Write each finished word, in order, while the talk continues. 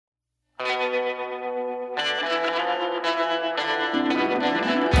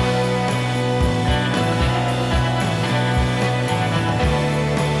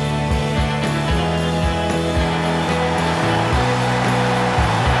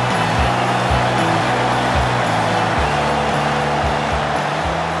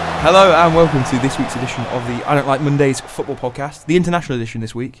Hello and welcome to this week's edition of the I Don't Like Mondays football podcast, the international edition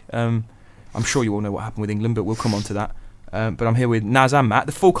this week. I'm sure you all know what happened with England, but we'll come on to that. But I'm here with Naz and Matt,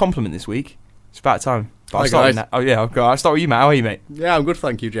 the full complement this week. It's about time. But Hi guys. I'll start with you, Matt. How are you, mate? Yeah, I'm good,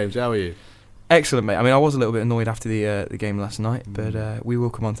 thank you, James. How are you? Excellent, mate. I mean, I was a little bit annoyed after the game last night, but we will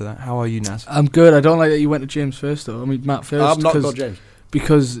come on to that. How are you, Naz? I'm good. I don't like that you went to James first, though. I mean, Matt first. I'm not got James.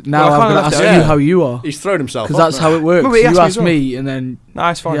 Because now Well, I I'm kinda going to left ask it, you yeah. how you are. He's thrown himself. Because that's how it works. Well, he asked you me ask as well. me, and then No,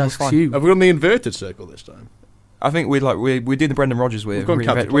 it's fine. he It's asks fine. you. Have we done the inverted circle this time? I think we're doing the Brendan Rodgers way. We've gone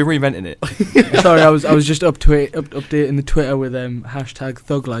We're reinventing it. Sorry, I was just updating the Twitter with hashtag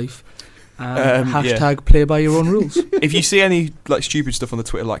Thug Life and hashtag Play by Your Own Rules. If you see any like stupid stuff on the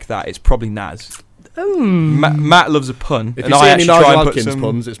Twitter like that, it's probably Naz. Matt loves a pun, If and you see I any actually try and Nigel put Adkins some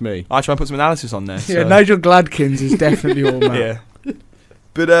puns, it's me. I try and put some analysis on there. Yeah, so. Nigel Gladkins is definitely all Matt. Yeah.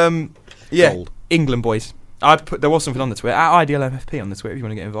 But yeah, Gold. England boys. There was something on the Twitter at Ideal MFP on the Twitter if you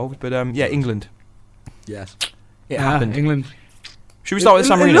want to get involved. But yeah, England. Yes. It happened. England. Should we start with the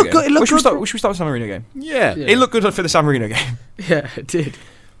San it Marino looked game? good- it looked Should we good start with the San Marino game? Yeah. Yeah. It looked good for the San Marino game. Yeah, it did.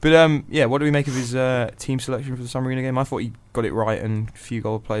 But yeah, what do we make of his team selection for the San Marino game? I thought he got it right, and a few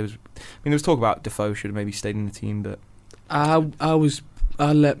goal players. I mean, there was talk about Defoe should have maybe stayed in the team, but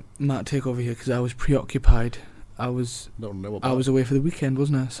I let Matt take over here because I was preoccupied. I was away for the weekend,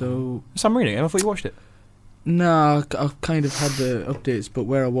 wasn't I? So San Marino game. I thought you watched it. no, I kind of had the updates, but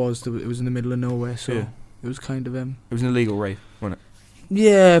where I was, it was in the middle of nowhere, so Yeah. it was kind of It was an illegal rave, wasn't it?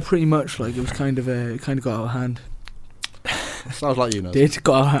 yeah, pretty much. Like it was kind of it kind of got out of hand. Sounds like you know. It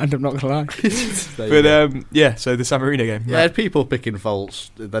got out of hand. I'm not gonna lie. But yeah, so the San Marino game. Yeah, people picking faults.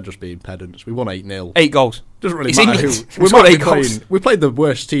 They're just being pedants. We won 8-0. 8 goals. Doesn't really It's matter England. who. We scored 8 goals. We played the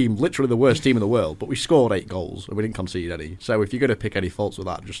worst team, literally the worst team in the world, but we scored 8 goals and we didn't concede any. So if you're going to pick any faults with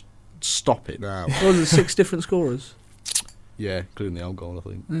that, just stop it now. What was it, 6 different scorers? Yeah, including the own goal, I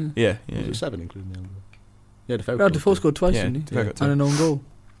think. Yeah. Was it 7 including the own goal? Yeah, Defoe scored twice, Yeah, didn't he? Defoe got two. And an own goal.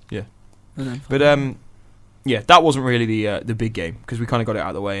 Yeah. And then But yeah, that wasn't really the big game because we kind of got it out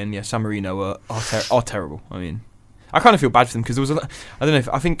of the way, and yeah, San Marino are terrible. I mean, I kind of feel bad for them because there was I don't know if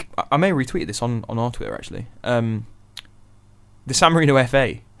I think I may have retweeted this on our Twitter actually. The San Marino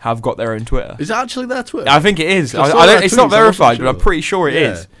FA have got their own Twitter. Is it actually their Twitter? I think it is. I saw I don't, their it's not tweets, I wasn't verified, but I'm sure. pretty sure it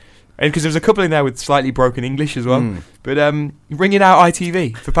is. And because there was a couple in there with slightly broken English as well. But ringing out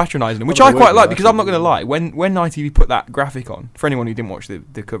ITV for patronising them, which Well, I they quite would, like yeah, because I'm not actually, going to lie. When ITV put that graphic on, for anyone who didn't watch the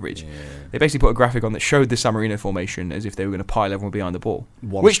coverage, they basically put a graphic on that showed the San Marino formation as if they were going to pile everyone behind the ball.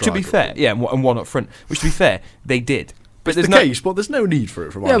 Which, to be fair, and one up front. Which, to be fair, they did. But It's there's the case, but there's no need for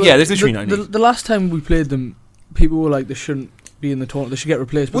it from our but there's literally no need. The last time we played them, people were like, they shouldn't be in the tournament. They should get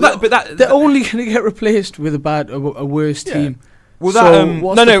replaced. Well, they're only going to get replaced with a worse Yeah. team. Well, So that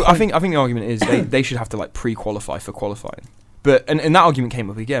what's no. the I point? think the argument is they should have to like pre-qualify for qualifying. But and that argument came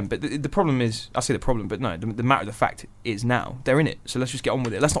up again. But the problem is, I say the problem, but no, the matter of the fact is now they're in it. So let's just get on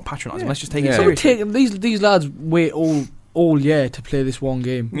with it. Let's not patronise them. Let's just take it Yeah. So we seriously. take these lads wait all year to play this one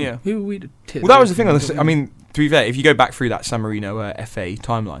game. Yeah. Who are we to take? Well, that was the thing. I mean, to be fair, if you go back through that San Marino FA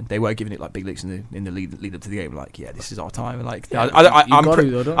timeline, they were giving it like big licks in the lead up to the game. Like, yeah, this is our time. And like, Yeah,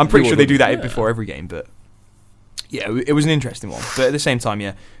 I'm pretty sure they do that Yeah. before every game. But yeah, it was an interesting one. But at the same time,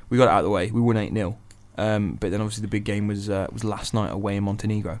 yeah, we got it out of the way. We won 8-0. But then obviously the big game was last night away in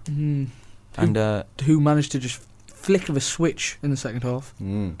Montenegro. And who managed to just flick of a switch in the second half.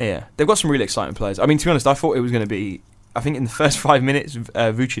 yeah, they've got some really exciting players. I mean, to be honest, I thought it was going to be. I think in the first 5 minutes,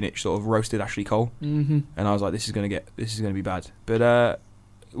 Vucinic sort of roasted Ashley Cole, and I was like, "This is going to be bad." But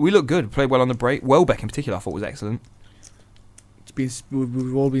we looked good. Played well on the break. Welbeck in particular, I thought was excellent.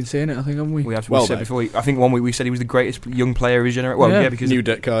 We've all been saying it, I think, haven't we? We said before. I think 1 week we said he was the greatest young player of his generation. Well, Yeah. yeah, because New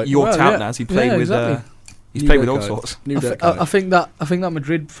deck guy. your Well, tout yeah. Naz. He played Yeah, with. exactly. He's New played with all deck guy. sorts. New deck I guy. think that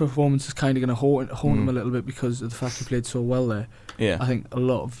Madrid performance is kind of going to haunt him a little bit because of the fact he played so well there. Yeah. I think a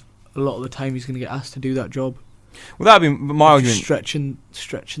lot of the time he's going to get asked to do that job. Well, that'd be my argument.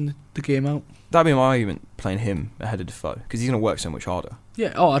 Stretching the game out. That'd be my argument. Playing him ahead of Defoe because he's going to work so much harder.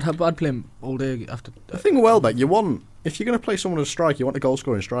 Yeah. I'd play him all day after. The thing with Welbeck, if you're going to play someone as a striker, you want a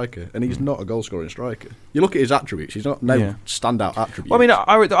goal-scoring striker, and he's not a goal-scoring striker. You look at his attributes; he's not standout attributes. Well, I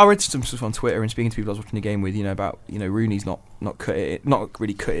mean, I read some stuff on Twitter and speaking to people I was watching the game with, about Rooney's not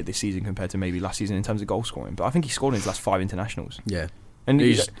really cut it this season compared to maybe last season in terms of goal scoring, but I think he scored in his last 5 internationals. Yeah, and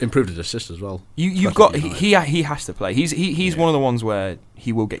he's improved his assist as well. You've got he has to play. He's one of the ones where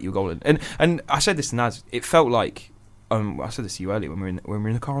he will get you a goal in. And I said this to Naz. It felt like I said this to you earlier when we were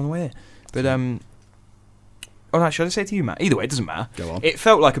in the car on the way here, but Oh no, should I say it to you, Matt? Either way, it doesn't matter. Go on. It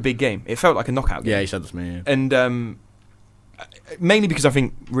felt like a big game. It felt like a knockout game. Yeah, he said this to me. Yeah. And mainly because I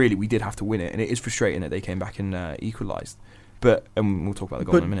think really we did have to win it, and it is frustrating that they came back and equalised. But and we'll talk about the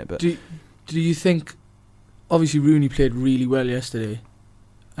goal in a minute. But do you think? Obviously, Rooney played really well yesterday,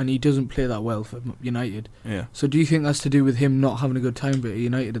 and he doesn't play that well for United. Yeah. So do you think that's to do with him not having a good time at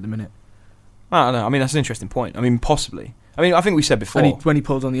United at the minute? I don't know. I mean, that's an interesting point. I mean, possibly. I mean, I think we said before. And when he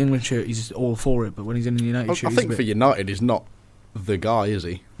pulls on the England shirt, he's all for it. But when he's in the United shirt, I think for United, he's not the guy, is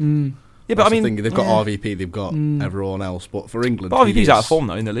he? Mm. Yeah, but That's I mean, the thing. They've got RVP, they've got everyone else. But for England, but RVP's out of form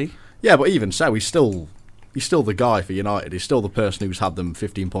though in the league. Yeah, but even so, he's still the guy for United. He's still the person who's had them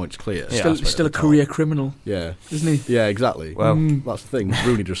 15 points clear. Yeah, still a career criminal. Yeah, isn't he? Yeah, exactly. Well, that's the thing.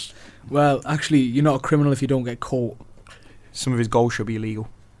 Rooney just. Well, actually, you're not a criminal if you don't get caught. Some of his goals should be illegal.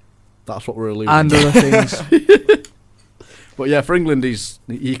 That's what we're alluding and to. other things. But yeah, for England,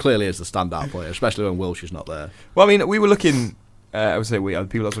 he clearly is the standout player, especially when Wilshire's not there. Well, I mean, we were looking. I would say the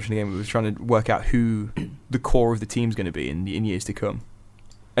people that was watching the game, we were trying to work out who the core of the team's going to be in years to come,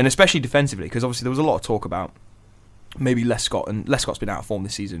 and especially defensively, because obviously there was a lot of talk about maybe Les Scott, and Les Scott's been out of form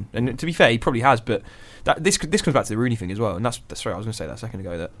this season. And to be fair, he probably has, but this comes back to the Rooney thing as well. And that's sorry, I was going to say that a second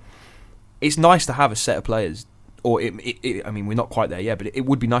ago, that it's nice to have a set of players. Or I mean, we're not quite there yet, but it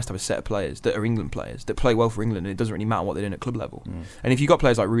would be nice to have a set of players that are England players that play well for England, and it doesn't really matter what they're doing at club level. And if you've got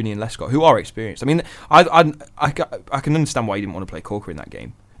players like Rooney and Lescott who are experienced, I mean, I can understand why he didn't want to play Corker in that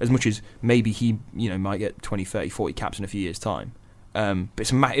game, as much as maybe he might get 20, 30, 40 caps in a few years' time.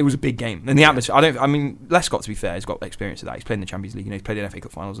 But it was a big game, and the atmosphere. Lescott, to be fair, has got experience of that. He's played in the Champions League, he's played in FA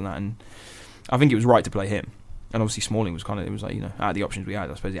Cup finals and that, and I think it was right to play him. And obviously Smalling was out of the options we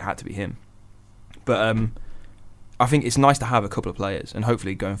had, I suppose it had to be him. But I think it's nice to have a couple of players, and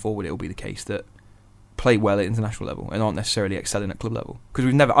hopefully going forward it will be the case that play well at international level and aren't necessarily excelling at club level, because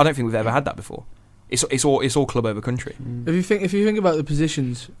I don't think we've ever had that before. It's all club over country. If you think about the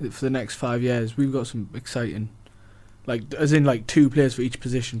positions for the next 5 years, we've got some exciting, as in two players for each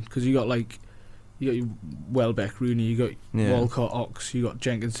position, because you got your Welbeck, Rooney, you got Walcott, Ox, you got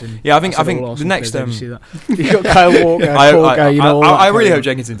Jenkinson. Yeah, I think the next you got Kyle Walker, I really hope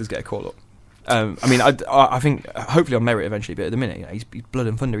Jenkinson does get a call up. I think hopefully on merit eventually, but at the minute, he's blood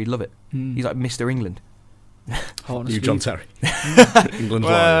and thunder. He'd love it. He's like Mr. England. You, John Terry. England.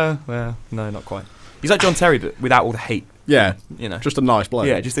 Well, no, not quite. He's like John Terry, but without all the hate. Yeah, just a nice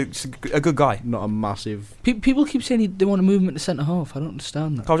player. Yeah, just a good guy. Not a massive. People keep saying they want to move him to centre half. I don't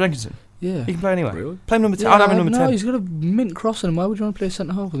understand that. Carl Jenkinson. Yeah, he can play anywhere. Really? Play him number 10. I'd have him number 10. No, he's got a mint cross on him. Why would you want to play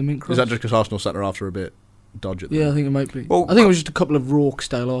centre half with a mint cross? Is that just because Arsenal centre halves are a bit dodgy? Yeah, I think it might be. Well, I think it was just a couple of Rourke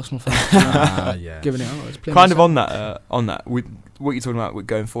style Arsenal fans giving it out. Kind of on that with what you're talking about with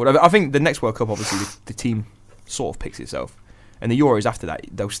going forward. I think the next World Cup, obviously, the team sort of picks itself, and the Euros after that,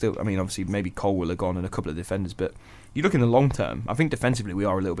 they'll still. I mean, obviously, maybe Cole will have gone and a couple of defenders, but you look in the long term. I think defensively we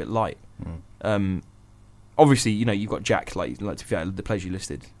are a little bit light. Obviously, you've got Jack. Like to be fair, the players you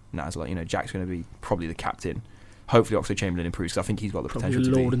listed. Naz, Jack's going to be probably the captain. Hopefully, Oxlade-Chamberlain improves, because I think he's got the potential to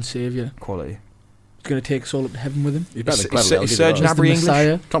be Lord and Saviour. Quality. He's going to take us all up to heaven with him. He's better than Cleverley. Is Serge Gnabry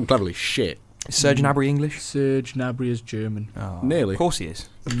English? Tom Cleverley's shit. Is Serge Gnabry English? Serge Gnabry is German. Oh, nearly. Of course he is.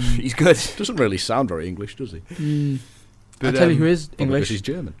 He's good. Doesn't really sound very English, does he? But, I'll tell you who is English. He's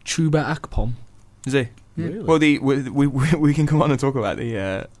German. Chuba Akpom. Is he? Yeah. Really? Well, we can come on and talk about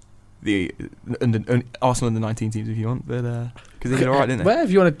the Arsenal under 19 teams if you want, but because they did all right, didn't they? Well, if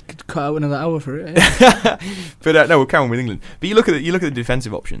you want to cut out another hour for it. But no, we'll carry on with England. But you look at the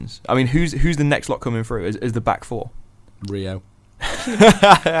defensive options. I mean, who's the next lot coming through as the back four? Rio.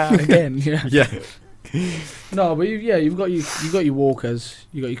 Again, yeah. Yeah. No, but you've got your Walkers,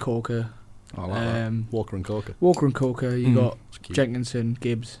 you got your Corker. I like that. Walker and Corker. You got Jenkinson,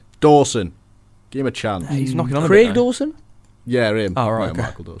 Gibbs, Dawson. Give him a chance. He's knocking on Craig a bit, Dawson. Yeah, him. Oh, right, okay.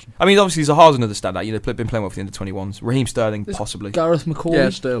 Michael Dawson. I mean, obviously Zaha's another standout. Been playing well for the under-21s. Raheem Sterling, possibly. Gareth McCauley. Yeah,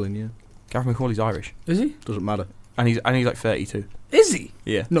 Sterling. Yeah. Gareth McCauley's Irish. Is he? Doesn't matter. And he's like 32. Is he?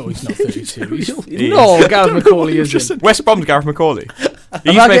 Yeah. No, he's not 32. He no, Gareth McCauley isn't. West Brom's Gareth McCauley.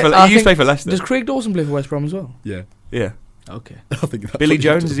 He used to play for Leicester. Does Craig Dawson play for West Brom as well? Yeah. Yeah. Okay. I think that's Billy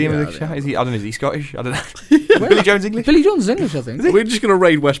Jones, is he English? Is he? I don't know. Is he Scottish? I don't know. Billy Jones English? Billy Jones is English, I think. We're just going to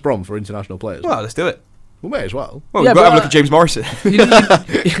raid West Brom for international players. Well, let's do it. We may as well. Well, we've got to have a look at James Morrison.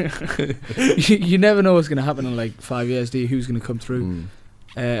 You never know what's going to happen in 5 years, do you? Who's going to come through?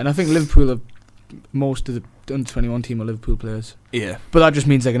 And I think Liverpool most of the under-21 team are Liverpool players. Yeah. But that just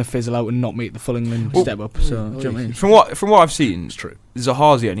means they're going to fizzle out and not make the full England step up. So, do you know what I mean? From what I've seen, it's true.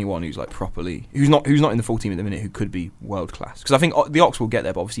 Zaha's the only one who's properly who's not in the full team at the minute who could be world class. Because I think the Ox will get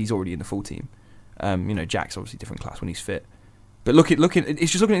there, but obviously he's already in the full team. Jack's obviously different class when he's fit. But it's just looking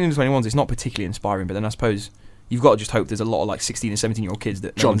at the under-21s. It's not particularly inspiring. But then I suppose you've got to just hope there's a lot of 16 and 17-year-old kids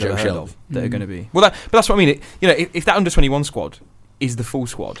that no one's ever heard of that are going to be. Well, but that's what I mean. If that under-21 squad is the full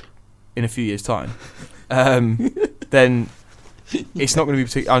squad in a few years' time, then it's not going to be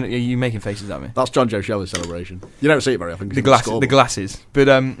particularly. Are you making faces at me? That's John Joe Shelby's celebration. You don't see it very often. The glasses. But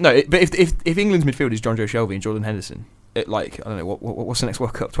no. But if England's midfield is John Joe Shelby and Jordan Henderson, I don't know what's the next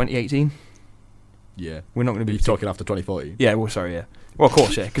World Cup? 2018. Yeah, we're not going to be talking after 2014. Yeah, well, sorry, yeah. Well, of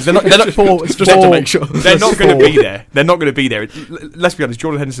course, yeah, because they're not. Just to make sure they're not going to be there. They're not going to be there. Let's be honest.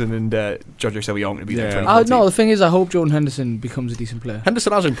 Jordan Henderson and John Joe Shelby aren't going to be there. No, the thing is, I hope Jordan Henderson becomes a decent player.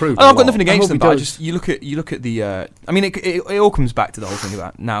 Henderson has improved. I've got nothing against them, but you look at the. I mean, it all comes back to the whole thing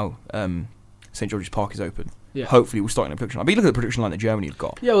about now. St George's Park is open. Yeah. Hopefully, we'll start in a production line. But you look at the production line that Germany have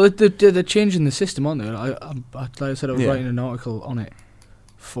got. Yeah, well, they're changing the system, aren't they? Like I said, I was writing an article on it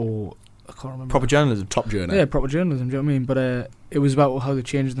for. I can't remember. Proper journalism. Top journalism. Yeah, proper journalism, do you know what I mean? But it was about how they're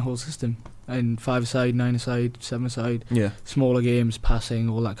changing the whole system. And 5-a-side, 9-a-side, 7-a-side. Yeah. Smaller games, passing,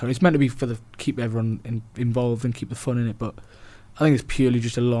 all that kind of. It's meant to be for keep everyone involved and keep the fun in it, but I think it's purely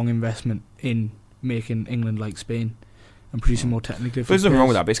just a long investment in making England like Spain and producing more technically. There's nothing wrong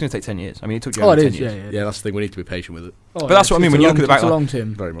with that, but it's going to take 10 years. I mean, it took Germany 10 years. Yeah, that's the thing. We need to be patient with it. But that's what I mean when you look at the back. It's a long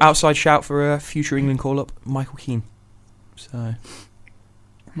term. Very much. Outside shout for a future England call-up, Michael Keane. So.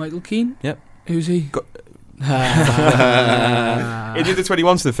 Michael Keane? Yep. Who's he? He did the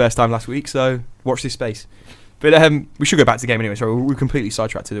 21s for the first time last week, so watch this space. But we should go back to the game anyway. So we're completely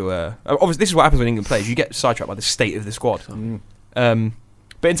sidetracked to do. Obviously, this is what happens when England plays. You get sidetracked by the state of the squad. But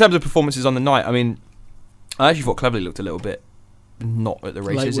in terms of performances on the night, I mean, I actually thought Cleverley looked a little bit not at the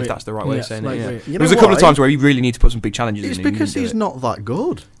races, lightweight. If that's the right way of saying it. Yeah. There was a couple of times where he really needs to put some big challenges in. It's because he's not that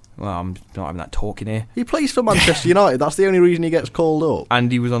good. Well, I'm not having that talk in here. He plays for Manchester United. That's the only reason he gets called up. And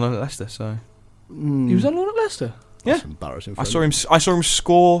he was on at Leicester, so. He was on loan at Leicester. That's embarrassing. I saw him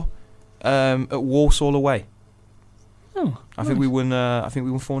score at Walsall away. Oh, I think we won. I think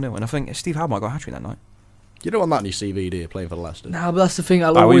we won 4-0, and I think Steve Howe might got a hat trick that night. You don't want that in your CV, do you? Playing for Leicester. Nah, but that's the thing.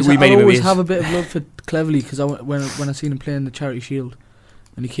 I'll always have a bit of love for Cleverley because when I seen him playing the Charity Shield,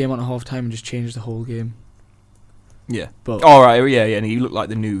 and he came on at half time and just changed the whole game. Yeah. But yeah, and he looked like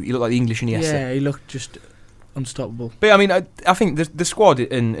the English Iniesta. Yeah, he looked just unstoppable. But I mean, I think the squad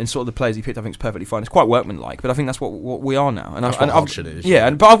and sort of the players he picked, I think is perfectly fine. It's quite workmanlike, but I think that's what we are now. And that's what Hodgson is. Yeah,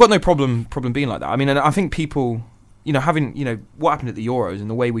 but I've got no problem being like that. I mean, and I think people, having what happened at the Euros and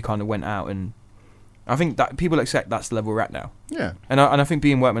the way we kind of went out, and I think that people accept that's the level we're at now. Yeah, and I think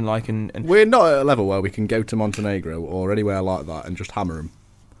being workmanlike and we're not at a level where we can go to Montenegro or anywhere like that and just hammer them.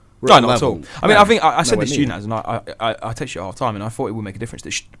 No, not at all. I mean, I think I said this to you, Naz, and I texted you at half time, and I thought it would make a difference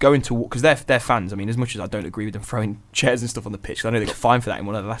to go into because they're fans. I mean, as much as I don't agree with them throwing chairs and stuff on the pitch, 'cause I know they got fined for that in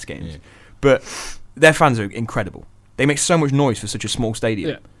one of the last games, but their fans are incredible. They make so much noise for such a small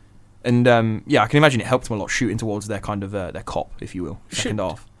stadium, and I can imagine it helped them a lot shooting towards their kind of their cop, if you will, second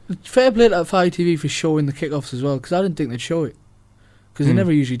half. Fair play to Five TV for showing the kickoffs as well, because I didn't think they'd show it, because they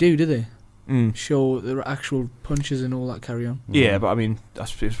never usually do they? Show the actual punches and all that carry on. Yeah, but I mean,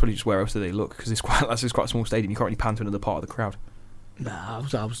 it's probably just where else do they look? Because it's quite a small stadium. You can't really pan to another part of the crowd. Nah,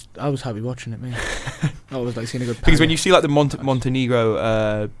 I was happy watching it, man. I was like seeing a good. Because when you see like the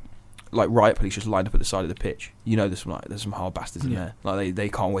Montenegro like riot police just lined up at the side of the pitch, there's some hard bastards in there. Like they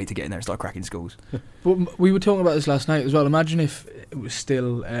can't wait to get in there and start cracking skulls. But we were talking about this last night as well. Imagine if it was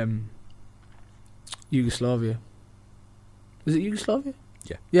still Yugoslavia. Was it Yugoslavia?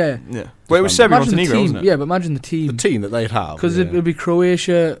 Yeah. Well, it was Serbia Montenegro, wasn't it? Yeah, but imagine the team. The team that they'd have. Because it would be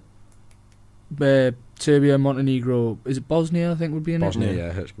Croatia, Serbia, Montenegro. Is it Bosnia, I think, would be in Bosnia, it?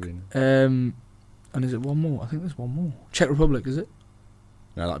 yeah, Herzegovina. And is it one more? I think there's one more. Czech Republic, is it?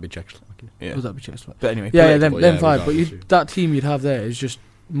 No, that'd be Czechoslovakia. Yeah. Would that be Czechoslovakia? But anyway. Yeah, them five. But that team you'd have there is just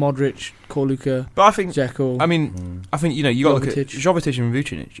Modric, Korluka, but I think Dzeko. I mean, I think you got to look at Jovetic and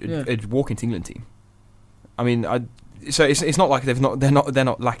Vucinic. It'd walk into England team. I mean, so it's not like they're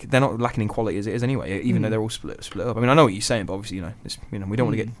not lacking in quality as it is anyway. Even though they're all split up. I mean, I know what you're saying, but obviously we don't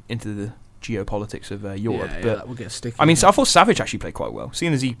want to get into the geopolitics of Europe. But that will get sticky. I mean, so I thought Savic actually played quite well,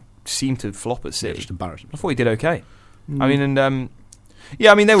 seeing as he seemed to flop at City. Just embarrassing. I thought he did okay. I mean, and I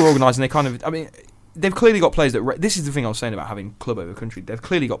mean they were organised and they kind of. I mean, they've clearly got players that. This is the thing I was saying about having club over country. They've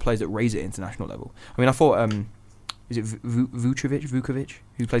clearly got players that raise it international level. I mean, I thought. Is it Vukovic,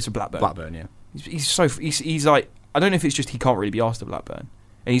 who plays for Blackburn? Blackburn, yeah. He's like. I don't know if it's just he can't really be asked at Blackburn,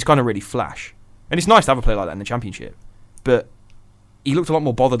 and he's kind of really flash. And it's nice to have a player like that in the Championship, but he looked a lot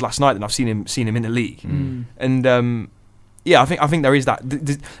more bothered last night than I've seen him in the league. And I think there is that,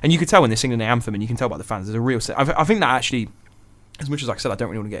 and you could tell when they're singing the anthem, and you can tell by the fans. There's a real. I think that actually, as much as like I said, I don't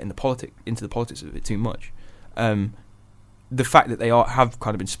really want to get into the politics of it too much. The fact that they have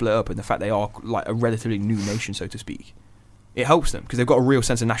kind of been split up, and the fact they are like a relatively new nation, so to speak. It helps them because they've got a real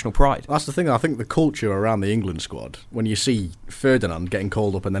sense of national pride. That's the thing. I think the culture around the England squad, when you see Ferdinand getting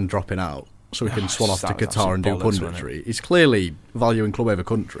called up and then dropping out, so he can swan off to that was Qatar and do absolute bollocks, wasn't punditry. He's clearly valuing club over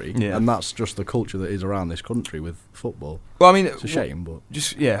country, Yeah. and that's just the culture that is around this country with football. Well, I mean, It's a shame, but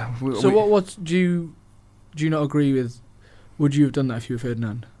just yeah. So what do you not agree with? Would you have done that if you were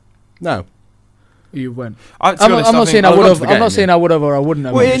Ferdinand? no. You went. I'm not saying I would have. I'm not saying I would have or I wouldn't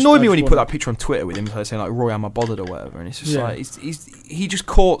have. Well, it annoyed me when he put that picture on Twitter with him saying like Roy, am I bothered or whatever, and it's just Yeah. like he just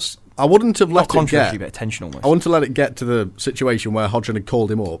courts I wouldn't have not let it controversy get. but attention almost. I wouldn't have let it get to the situation where Hodgson had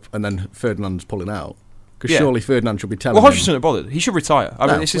called him up and then Ferdinand's pulling out. Because Yeah. surely Ferdinand should be telling Well, him. Hodgson shouldn't have bothered. He should retire. I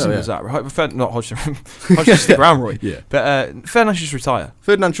mean, No, it's as simple yeah. as that. Right? Not Hodgson. Hodgson stick around, Roy. Yeah. But Ferdinand should just retire.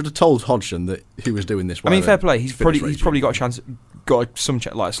 Ferdinand should have told Hodgson that he was doing this. I mean, while fair the play. He's fitness probably regime. got a chance, got some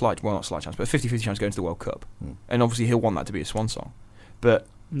like a slight, well, not a slight chance, but a 50-50 chance going to the World Cup, and obviously he'll want that to be a swan song. But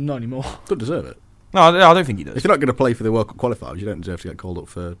Not anymore. Don't deserve it. no, I don't think he does. If you're not going to play for the World Cup qualifiers, you don't deserve to get called up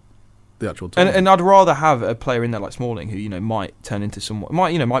for the actual tournament. And I'd rather have a player in there like Smalling who might turn into someone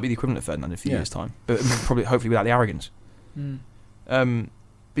might be the equivalent of Ferdinand in a few Yeah. years' time, but probably hopefully without the arrogance. Mm.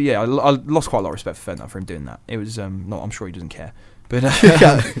 But yeah, I lost quite a lot of respect for Ferdinand for him doing that. It was not. I'm sure he doesn't care, but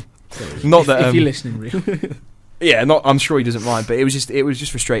not that. If you're listening, really. Yeah, not. I'm sure he doesn't mind, but it was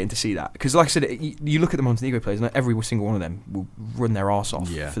just frustrating to see that because, like I said, you look at the Montenegro players, and every single one of them will run their arse off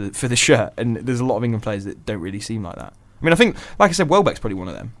Yeah. for the shirt, and there's a lot of England players that don't really seem like that. I mean, I think, like I said, Welbeck's probably one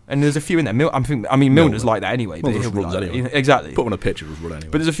of them, and there's a few in there. Milner's like that anyway. But Milner he'll just be runs like anyway. that. Exactly. Put him on a pitch, it was run anyway.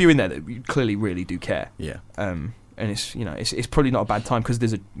 But there's a few in there that clearly really do care. Yeah. And it's it's probably not a bad time because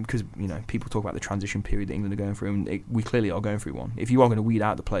people talk about the transition period that England are going through, and we clearly are going through one. If you are going to weed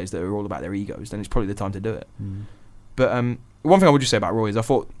out the players that are all about their egos, then it's probably the time to do it. But one thing I would just say about Roy is I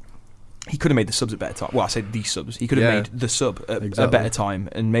thought he could have made the subs at better time. Well, I said the subs. He could have made the sub at a better time,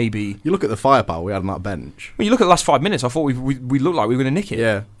 and maybe. You look at the firepower we had on that bench. Well, you look at the last 5 minutes. I thought we looked like we were going to nick it.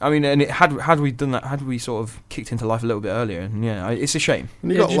 Yeah. I mean, and had we done that, had we sort of kicked into life a little bit earlier, and it's a shame.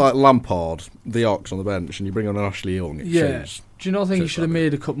 And you got like Lampard, the Ox on the bench, and you bring on Ashley Young. It shows. Do you not think he should have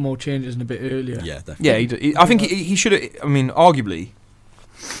made a couple more changes and a bit earlier? Yeah, definitely. Yeah, I think he should have. I mean, arguably,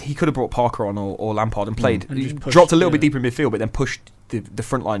 he could have brought Parker on or Lampard and played, And just pushed, dropped a little bit deeper in midfield, but then pushed the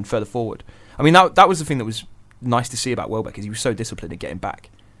front line further forward. I mean, that was the thing that was nice to see about Welbeck, is he was so disciplined at getting back.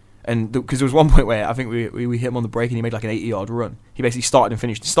 And because there was one point where I think we hit him on the break and he made like an 80-yard run. He basically started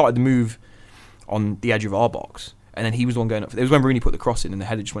the move on the edge of our box, and then he was the one going up. It was when Rooney put the cross in and the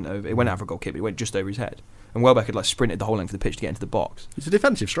header just went over. It went out for a goal kick, but it went just over his head. And Welbeck had like sprinted the whole length of the pitch to get into the box. He's a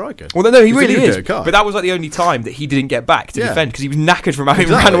defensive striker. Well, no, he He's really a is. Dirk Kuyt. But that was like the only time that he didn't get back to Yeah. defend because he was knackered from having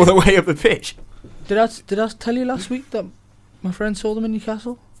Exactly. ran all the way up the pitch. Did I tell you last week that my friend saw them in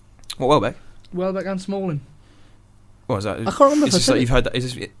Newcastle? What, Welbeck? Welbeck and Smalling. What was that? I can't remember It's if I just said like it. you've heard that.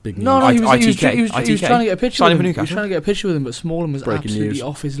 Is this Big No, news. he was ITK. he was trying to get a picture Signing with for him. He was Newcastle? trying to get a picture with him, but Smalling was Breaking absolutely news.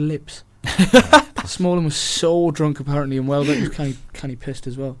 off his lips. Smalling was so drunk apparently, and Welbeck was kind of pissed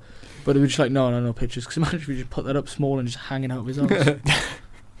as well. But they were just like, no pictures. Because imagine if we just put that up, Smalling just hanging out of his arms.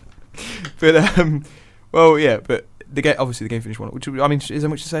 But well, yeah. But the game finished 1-1. Which, I mean, is there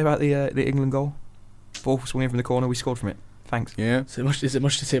much to say about the England goal? Ball swinging from the corner. We scored from it. Thanks. Yeah. Is it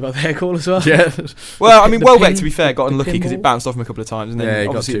much to say about their call as well? Yeah. Well, I mean, The Welbeck, pin- to be fair, got the unlucky because pinball? it bounced off him a couple of times, and then Yeah, he got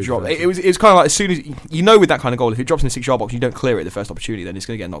obviously it two dropped. for that. It was kind of like as soon as with that kind of goal, if it drops in the 6-yard box, and you don't clear it at the first opportunity, then it's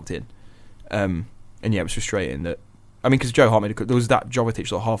going to get knocked in. And yeah, it was frustrating that. I mean, because Joe Hart there was that Jovetic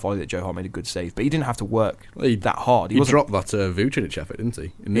sort of half volley that Joe Hart made a good save, but he didn't have to work that hard. He wasn't- dropped that Vucinic effort, didn't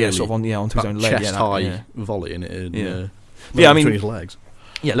he? sort of onto his own leg. Chest high volley in it. I mean, between his legs.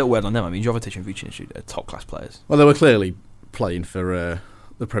 Yeah, a little word on them. I mean, Jovetic and Vucinic are top class players. Well, they were clearly playing for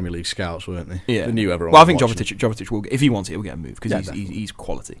the Premier League scouts, weren't they? Yeah, They knew everyone. Well, I think was watching. Jovetic will, if he wants it, he'll get a move because he's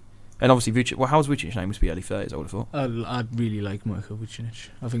quality. And obviously Vucinic. Well, how's Vucinic's name? Must be early 30s, I would have thought. I'd really like Marko Vucinic.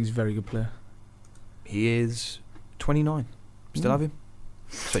 I think he's a very good player. He is 29. Still have him?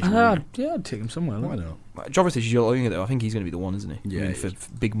 I'd take him somewhere. Why Like. not? Jovetic is your younger though. I think he's going to be the one, isn't he? Yeah, I mean, he for is.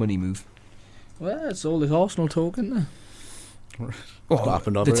 big money move. Well, it's all this Arsenal talk, isn't there? What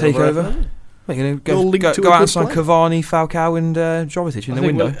happened the over takeover? What, you're going You're to linked to go a out good and sign player. Cavani, Falcao and Jovetic in the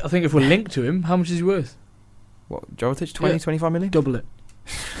window? I think if we're linked to him, how much is he worth? What, Jovetic? 20, Yeah. 25 million? Double it.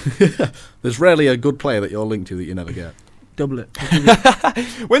 There's rarely a good player that you're linked to that you never get. Double it.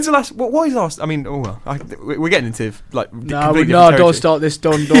 When's the last? What is last? I mean, we're getting into like No, completely different don't territory. start this.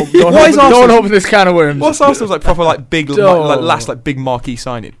 Don't What is Arsenal? don't open this can of worms. What's Arsenal's like proper like big Don't. last like big marquee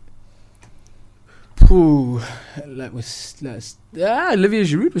signing? Ooh, let's. Olivier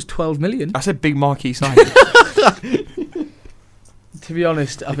Giroud was 12 million. I said big marquee signing. To be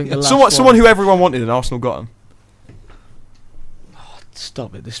honest, I think the last someone who everyone wanted and Arsenal got him.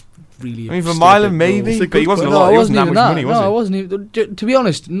 Stop it. This really. I mean, stupid Vermaelen rule. maybe, It's a but he good wasn't a player. lot. No, He it wasn't wasn't that even much that. money, No, was it he? wasn't even. To be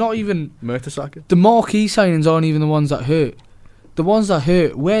honest, not even Mertesacker. the marquee signings aren't even the ones that hurt. the ones that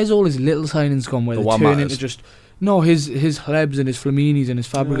hurt. Where's all his little signings gone? Where The they one turn matters. into just his Hlebs and his Flaminis and his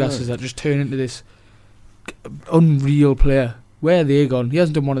Fabregases that just turn into this unreal player. Where are they gone? He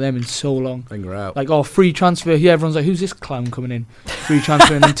hasn't done one of them in so long. Finger out. Like, free transfer. Yeah, everyone's like, who's this clown coming in? Free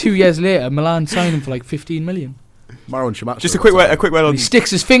transfer. And then 2 years later, Milan signed him for like 15 million. Marouane Shamatsky. Just a quick word And on he sticks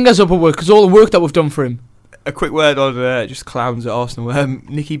his fingers up at work because all the work that we've done for him. a quick word on just clowns at Arsenal.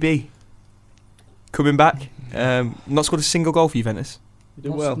 Nicky B coming back. Not scored a single goal for Juventus. He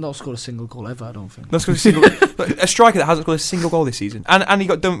did well. Not scored a single goal ever, I don't think. Not scored a single. A striker that hasn't scored a single goal this season, and he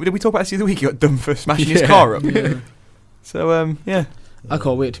got done. Did we talk about this the other week? He got done for smashing his car up. Yeah. So yeah. I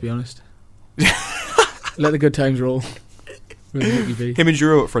can't wait, to be honest. Let the good times roll. With Nicky B. Him and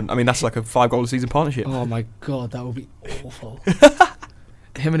Giroud up front. I mean, that's like a 5-goal a season partnership. Oh my god, that would be awful.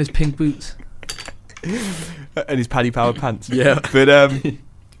 Him and his pink boots. And his paddy powered pants. Yeah. But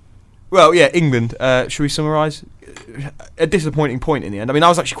well, yeah, England. Should we summarise? A disappointing point in the end. I mean, I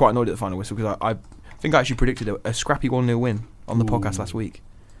was actually quite annoyed at the final whistle because I think I actually predicted a scrappy 1-0 win on the podcast last week.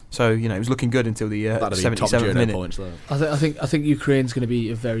 So it was looking good until the 77th minute. Points, I think Ukraine's going to be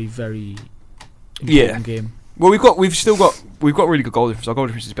a very, very important game. Well, we've got really good goal difference. Our goal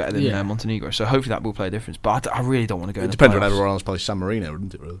difference is better than Yeah. Montenegro, so hopefully that will play a difference. But I really don't want to go. It in the depends on playoffs. everyone else plays San Marino,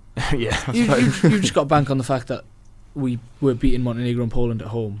 wouldn't it? Really? Yeah, I You suppose. just got to bank on the fact that we were beating Montenegro and Poland at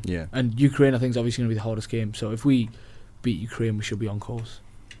home. Yeah. And Ukraine, I think, is obviously going to be the hardest game. So if we beat Ukraine, we should be on course.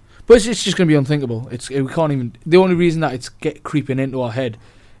 But it's just going to be unthinkable. We can't even. The only reason that it's creeping into our head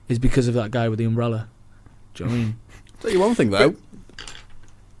is because of that guy with the umbrella. Do you know what I mean? Tell you one thing though,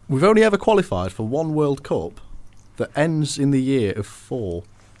 we've only ever qualified for one World Cup that ends in the year of 4.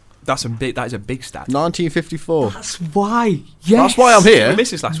 That is a big stat. 1954. That's why. Yes. That's why I'm here. We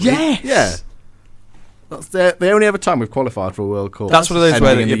missed this last week. Yes. Yeah. That's the only ever time we've qualified for a World Cup. That's one of those ending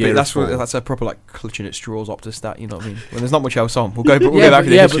where in the year of that's 4. a proper like clutching at straws Optus stat. You know what I mean? When there's not much else on, we'll go. We'll Yeah, go back but, to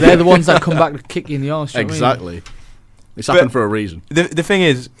the yeah, history. but they're the ones that come back to kick you in the arse. Do you know what I mean? Exactly. It's happened But- for a reason. The thing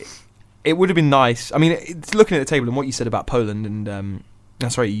is, it would have been nice. I mean, it's looking at the table and what you said about Poland and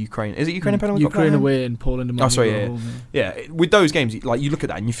Ukraine. Is it Ukraine and Poland? we've got Ukraine playing? away and Poland and Oh, sorry, Montenegro yeah. at home, Yeah, with those games, like you look at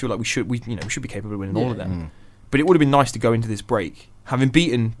that and you feel like we should be capable of winning all of them. Mm. But it would have been nice to go into this break having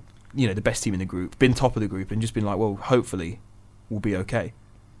beaten, the best team in the group, been top of the group, and just been like, well, hopefully, we'll be okay.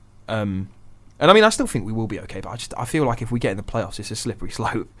 And I mean, I still think we will be okay, but I feel like if we get in the playoffs, it's a slippery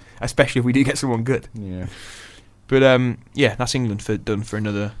slope, especially if we do get someone good. Yeah. But that's England done for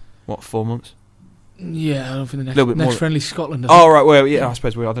another 4 months. Yeah, I don't think the Little bit next more- friendly Scotland. Oh right, well yeah, I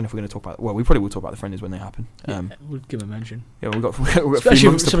suppose I don't know if we're going to talk about. Well, we probably will talk about the friendlies when they happen. Yeah, we'll give a mention. Yeah, we've got 3 Especially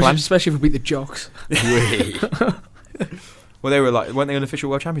months to plan. especially if we beat the Jocks. Well, they were like, weren't they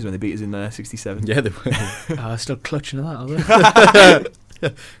unofficial world champions when they beat us in '67? Yeah, they were. Still clutching to that, are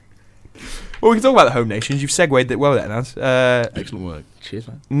they? Well, we can talk about the home nations. You've segued it well there, Naz. Excellent work. Cheers,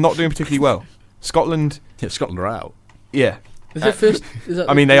 man. Not doing particularly well. Scotland, Yeah, Scotland are out. yeah. Is it first? Is that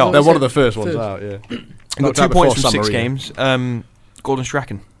I mean, they are. They're is one it of the first ones first? out, yeah. Got Knocked 2 out points before from 6 San games. Gordon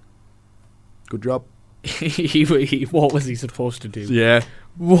Strachan. Good job. What was he supposed to do? Yeah.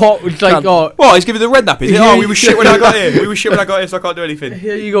 What was like? Can't- Oh, Well, he's giving the red nap, is it? Yeah. Oh, we were shit when I got here. We were shit when I got here, so I can't do anything.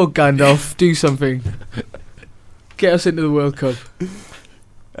 here you go, Gandalf. Do something. Get us into the World Cup.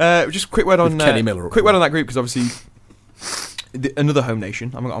 Just a quick word on With Kenny Miller up quick word front. on that group because obviously another home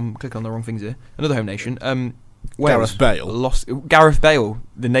nation. I'm clicking on the wrong things here. Another home nation. Wales Gareth Bale. lost. Gareth Bale,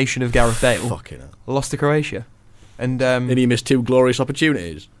 the nation of Gareth Bale, Fucking hell. lost to Croatia, and And he missed 2 glorious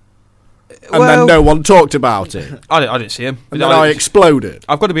opportunities. And well, then no one talked about it. I didn't see him. And then I exploded.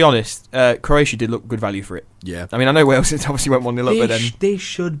 I've got to be honest. Croatia did look good value for it. Yeah. I mean, I know Wales obviously went 1-0 up, but then They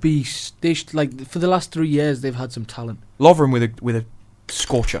should be. Like for the last 3 years, they've had some talent. Lovren with a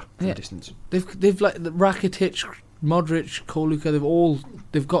scorcher from Yeah. distance. They've like the Rakitic, Modric,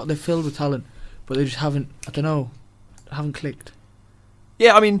 Koluka. They're filled with talent, but they just haven't. I don't know. Haven't clicked.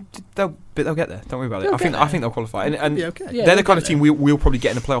 Yeah, I mean they'll get there. Don't worry about it. They'll I think get they'll qualify, and Be okay. Yeah, they're the they'll kind of get team we'll probably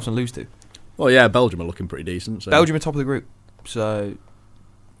get in the playoffs and lose to. Well, yeah, Belgium are looking pretty decent. So. Belgium are top of the group, so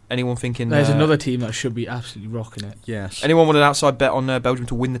anyone thinking There's another team that should be absolutely rocking it. Yes. anyone want an outside bet on Belgium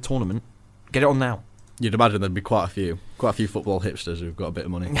to win the tournament? Get it on now. You'd imagine there'd be quite a few football hipsters who've got a bit of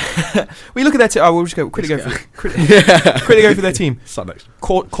money. We look at their team. We'll just quickly go for their team. Sat next.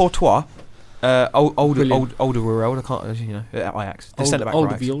 Courtois, older Brilliant. World. I can't, at Ajax. The Old- centre back. older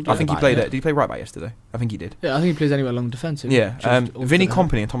for Ajax. Wield, I think he yeah. played. Yeah. Did he play right back yesterday? I think he did. Yeah, I think he plays anywhere along defensive. Yeah. Just up Vinny to the-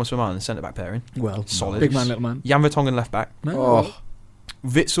 Kompany and Thomas Vermaelen, the centre back pairing. Well, Solid. big man, little man. Jan Vertonghen left back. No, Oh,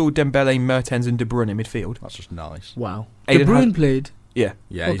 Witsel, Dembele, Mertens, and De Bruyne in midfield. that's just nice. wow. Aiden De Bruyne played. Yeah,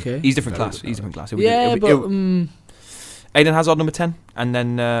 Yeah. Okay. he's different Very class. good He's player. different class. He'll be- Yeah, he'll be- but he'll- Aiden Hazard number 10, and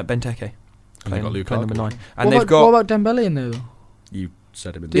then Benteke And they've got playing number Lukaku. 9. what And they've about got what about Dembele in there though? You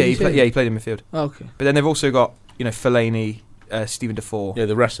said him in Yeah, the... he played in midfield. Oh, okay. But then they've also got, Fellaini, Stephen Defoe, Yeah,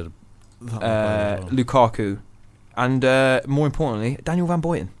 the rest of them. Lukaku, and more importantly, Daniel Van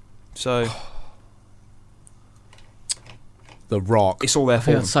Boyten. So The Rock. it's all there I for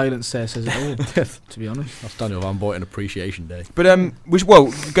think them. that silence there says it all, to be honest. That's Daniel Van Boyten Appreciation Day. But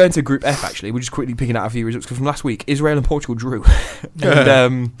going to Group F actually, we're just quickly picking out a few results because from last week, Israel and Portugal drew,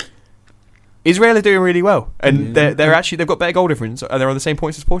 and Israel are doing really well, and they've got better goal difference, and they're on the same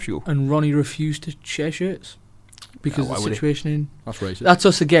points as Portugal. And Ronnie refused to share shirts because why of the would he? situation in. That's racist. That's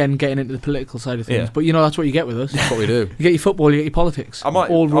us again getting into the political side of things. Yeah. But that's what you get with us. That's what we do. You get your football, you get your politics. I might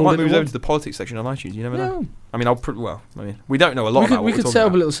all rolled move into over one. to the politics section on iTunes. You never know. Yeah. I mean, we don't know a lot about what We we're could talking set up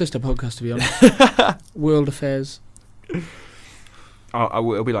about. a little sister podcast, to be honest. World affairs.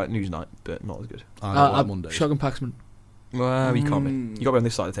 It'll be like Newsnight, but not as good. I know what Monday. Shotgun Paxman. Well, you can't be. You got to be on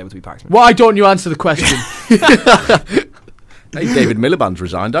this side of the table to be Paxman. Why don't you answer the question? Hey, David Miliband's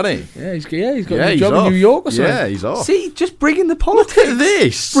resigned, hasn't he? Yeah, he's got Yeah, a he's job off. in New York or something. Yeah, he's off. See, just bring in the Look politics. at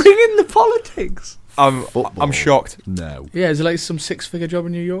this. Bring in the politics. Football. I'm shocked. No. Yeah, is it like some six-figure job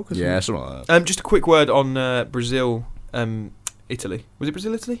in New York or something? Yeah, something like that. Just a quick word on Brazil, Italy. Was it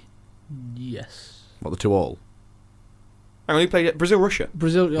Brazil, Italy? Yes. What, the 2-2? Hang on, who played it? Brazil, Russia.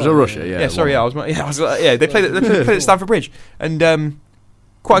 Brazil, Russia, yeah. They played at Stamford Bridge, and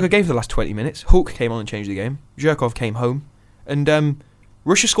quite a good game for the last 20 minutes. Hulk came on and changed the game. Zhirkov came home, and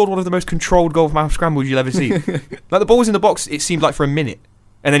Russia scored one of the most controlled goal from scrambles you'll ever see. Like the ball was in the box, it seemed like for a minute,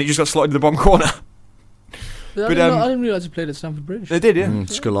 and then it just got slotted to the bottom corner. I didn't realise he played at Stamford Bridge. They did, yeah.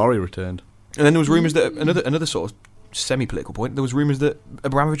 Scolari returned. And then there was rumours that another sort of semi-political point. There was rumours that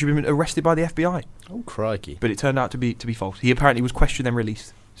Abramovich had been arrested by the FBI, Oh, crikey. but it turned out to be false. He apparently was questioned and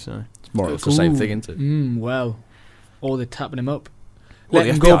released. So It's more or less the same thing, isn't it? Well. Or they're tapping him up. Well,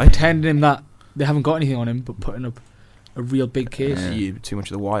 Letting the him go, FBI. pretending him that they haven't got anything on him, but putting up a real big case. Yeah. you too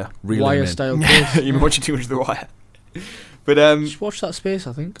much of the Wire. Reeling him in. Wire-style case. You've been watching too much of the Wire. But Just watch that space,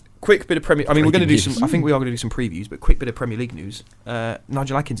 I think. quick bit of Premier. I mean, we're going to do Breaking some. I think we are going to do some previews, but quick bit of Premier League news.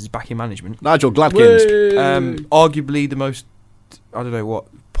 Nigel Atkins is back in management. Nigel Gladkins. Arguably the most, I don't know what,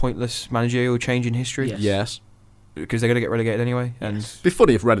 pointless managerial change in history. Yes. Yes. Because they're going to get relegated anyway. And It'd be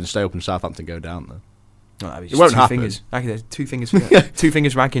funny if Reading stay up and Southampton go down, though. that'd be It just won't two happen. fingers. Actually, there's two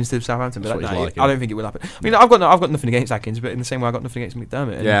fingers from Atkins to Southampton. That's But what he's like, I don't think it will happen. I mean, I've got nothing against Atkins, but in the same way, I've got nothing against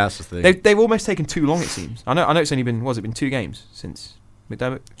McDermott. And Yeah, that's the thing. they've almost taken too long. It seems. I know. It's only been been 2 games since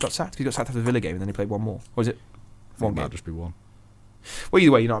McDermott got sacked. He got sacked after the Villa game, and then he played one more. Or was it one Might game? just be one. Well,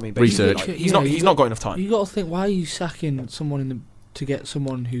 either way, you know what I mean. But Research. He's not got enough time. You got to think, why are you sacking someone to get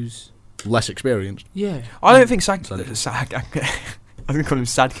someone who's... Less experienced. Yeah. I don't think Sad. I was going to call him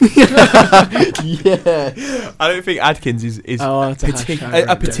Sad. Yeah. I don't think Adkins is That's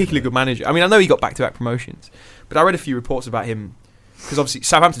a particularly good manager. I mean, I know he got back-to-back promotions, but I read a few reports about him because obviously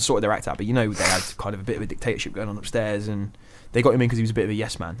Southampton sorted their act out, but they had kind of a bit of a dictatorship going on upstairs, and they got him in because he was a bit of a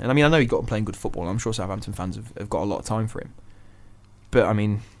yes man. And I mean, I know he got him playing good football. And I'm sure Southampton fans have got a lot of time for him, but I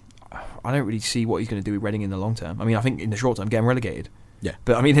mean, I don't really see what he's going to do with Reading in the long term. I mean, I think in the short term, get him relegated. Yeah.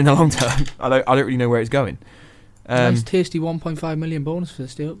 But I mean, in the long term, I don't really know where it's going. Nice tasty 1.5 million bonus for the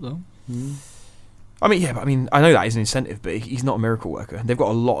stay up, though. I mean, yeah, but I mean, I know that is an incentive, but he's not a miracle worker. They've got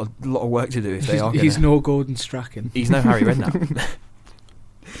a lot of work to do if they are. He's no Gordon Strachan. He's no Harry Redknapp.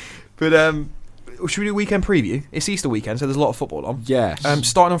 But should we do a weekend preview? It's Easter weekend, so there's a lot of football on. Yes.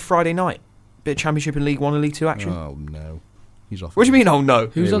 Starting on Friday night, bit of Championship in League 1 and League 2 action. Oh, no. He's off. What do you mean? Oh no!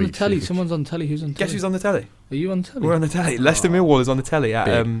 Who's Yeah, on the we telly? see. Someone's on telly. Who's on telly? Guess who's on the telly? Are you on telly? We're on the telly. Leicester Millwall is on the telly at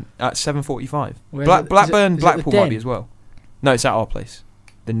Big. at 7:45. Where Blackburn is it the Blackpool might Den? be as well. No, it's at our place,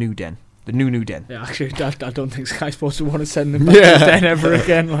 the new Den, the new Den. Yeah, actually, I don't think Sky Sports would want to send them back to the Den ever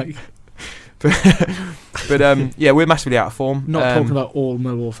again. Like, But yeah, we're massively out of form. not talking about all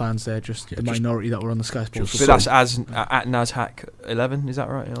Millwall fans there, just the minority that were on the Sky Sports. But that's at NazHack11, is that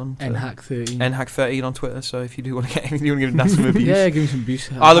right? On NHAC 13. NHack13 on Twitter. So if you do want to get, if you want to give Naz some abuse, Yeah, give me some abuse.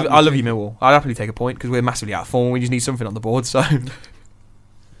 I love you, Millwall. I'd happily take a point because we're massively out of form. We just need something on the board. So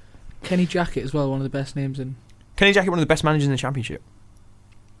Kenny Jackett as well, one of the best names in. Kenny Jackett, one of the best managers in the Championship.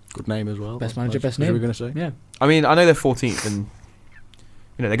 Good name as well. Best manager, best What name. were we going to say? Yeah. I mean, I know they're 14th, and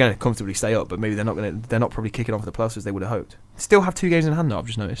they're going to comfortably stay up, but maybe they're not probably kicking off the plus as they would have hoped. Still have 2 games in hand though, I've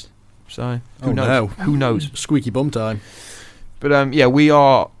just noticed. So who knows? No. Who knows? Squeaky bum time. But yeah, we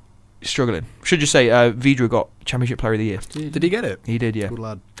are struggling. Should just say, Vidra got Championship Player of the Year. Did he get it? He did, yeah. Good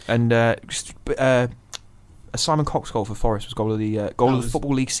lad. And a Simon Cox goal for Forest was goal of the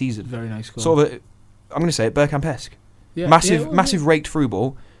Football League season. Very nice goal. Sort of I'm going to say it, Bergkamp-esque. Yeah, Massive raked through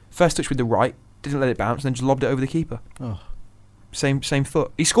ball. First touch with the right, didn't let it bounce, and then just lobbed it over the keeper. Oh. Same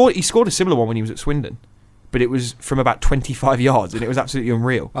foot. He scored a similar one when he was at Swindon, but it was from about 25 yards, and it was absolutely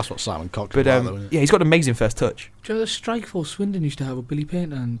unreal. That's what Simon Cox But was like, though, isn't it? yeah, he's got an amazing first touch. Do you know the strike force Swindon used to have with Billy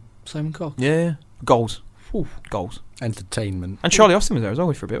Painter and Simon Cox? Yeah, goals, Ooh. goals. Entertainment. And Charlie Austin was there as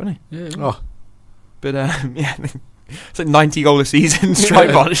always for a bit, wasn't he? Yeah. Oh, But yeah, it's like 90 goal a season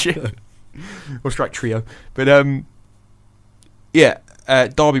strike partnership or strike trio. But yeah,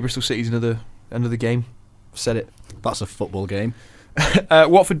 Derby Bristol City's another game. Said it. that's a football game.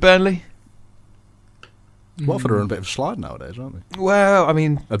 Watford Burnley. Watford are on a bit of a slide nowadays, aren't they? Well, I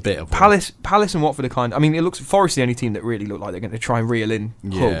mean, A bit of one. Palace and Watford are kind. I mean, it looks Forest the only team that really look like they're going to try and reel in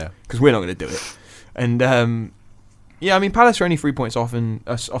Hull, Yeah. because we're not going to do it. And yeah, I mean, Palace are only 3 points off and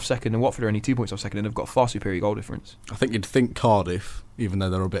off second, and Watford are only 2 points off second, and have got far superior goal difference. I think you'd think Cardiff, even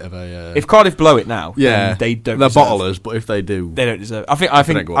though they're a bit of a... If Cardiff blow it now, yeah, then they don't. They're deserve. bottlers, but if they do... They don't deserve. I don't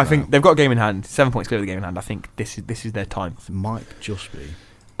think go up now. they've got a game in hand. 7 points clear of the game in hand. I think this is their time. It might just be.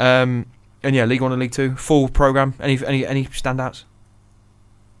 And yeah, League One and League Two, full program. Any standouts?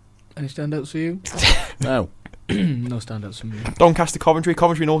 Any standouts for you? No. No standouts for me. Doncaster, Coventry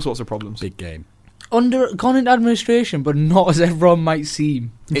in all sorts of problems. Big game. Gone into administration, but not as everyone might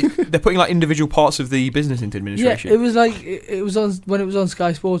seem. They're putting like individual parts of the business into administration. Yeah, it was like it was on when it was on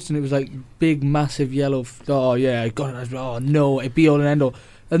Sky Sports, and it was like big, massive yellow. Oh yeah, I got it. Oh no, it'd be all and end all.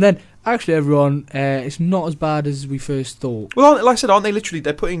 And then actually, everyone, it's not as bad as we first thought. Well, like I said, aren't they? Literally,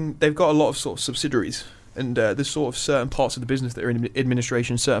 they've got a lot of sort of subsidiaries, and there's sort of certain parts of the business that are in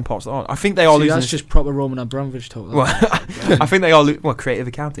administration, certain parts that aren't. I think they are See, losing. that's just proper Roman Abramovich talk. Well, I think they are creative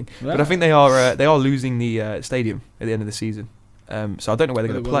accounting, but I think they are losing the stadium at the end of the season. So I don't know where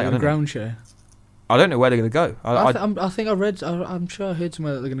they're going to play. I don't know. Ground share. I don't know where they're going to go. I think I read. I'm sure I heard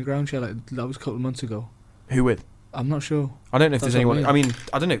somewhere that they're going to ground share. Like that was a couple of months ago. Who with? I'm not sure. I don't know if That's there's what anyone. I mean. I mean,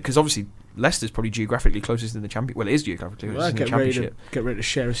 I don't know, because obviously Leicester's probably geographically closest in the champion. Well, it is geographically closest in the championship. Get ready to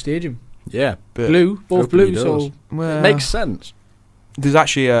share a stadium. Yeah. But Both Hopefully blue. he So does. well, It makes sense. there's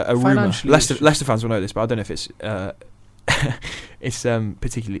actually a rumour. Financially, Leicester fans will know this, but I don't know if it's it's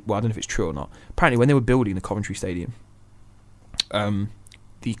particularly. Well, I don't know if it's true or not. Apparently, when they were building the Coventry Stadium,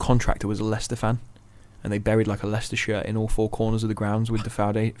 the contractor was a Leicester fan, and they buried like a Leicester shirt in all four corners of the grounds with the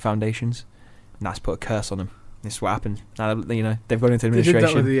foundations, and that's put a curse on them. This is what happened. Now they've gone into they did administration.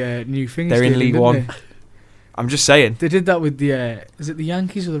 that with the new thing. They're in stadium, League didn't One. They? I'm just saying. They did that with the is it the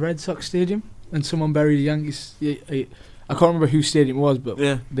Yankees or the Red Sox stadium? And someone buried a Yankees. I can't remember whose stadium it was, but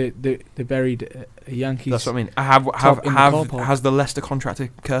Yeah, they buried a Yankees. that's what I mean. Top in the car park. Has the Leicester contractor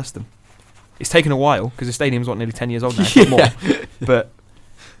cursed them? It's taken a while because the stadium's nearly 10 years old now, if not more. But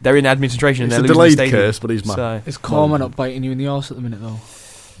they're in administration and It's they're a losing delayed the stadium. curse, but he's mad. So, Is karma not biting you in the arse at the minute though?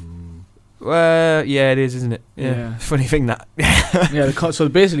 yeah, it is, isn't it? Yeah. Funny thing that. Yeah. So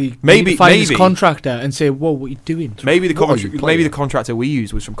basically, Maybe- you find this maybe- contractor and say, "Whoa, what are you doing?" Maybe the What are Coventry, you playing maybe the at? contractor we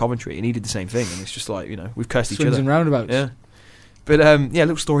used was from Coventry and he did the same thing, and it's just like, we've cursed each Swings other. and roundabouts. Yeah. But yeah,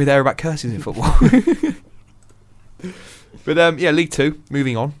 little story there about curses in football. But yeah, League Two.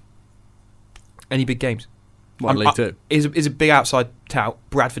 Moving on. Any big games? What, League Two? Is a big outside tout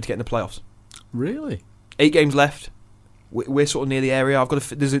Bradford to get in the playoffs. Really? 8 games left. We're sort of near the area. I've got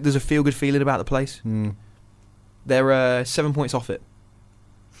there's a feel good feeling about the place. They're 7 points off it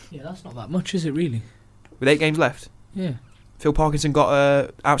Yeah, that's not that much, is it really? with 8 games left. Yeah. Phil Parkinson got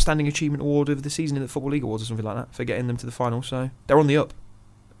a outstanding achievement award of the season in the Football League Awards or something like that for getting them to the final. So they're on the up.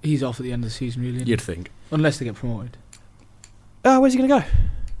 He's off at the end of the season, really. You'd think. Unless they get promoted. Where's he going to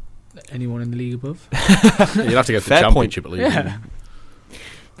go? Anyone in the league above? Yeah, you'd have to go to the Fair point. Championship at least. Yeah.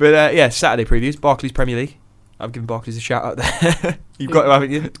 But yeah, Saturday previews. Barclays Premier League. I've given Barclays a shout out there. You've got to,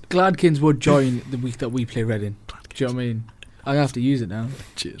 haven't you? Gladkins would join the week that we play Reading. Do you know what I mean? I'm going to have to use it now.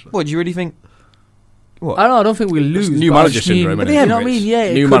 Cheers, man. What, do you really think? What? I don't think we'll lose. new but I manager just mean- syndrome, but innit? you know what I mean? Yeah.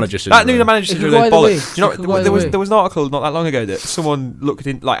 it New could- manager syndrome. That new manager It could syndrome go is either way. bollocks. Do you It could go know, either there way. was an article not that long ago that someone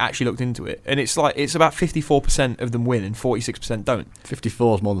actually looked into it, and it's about 54% of them win and 46% don't.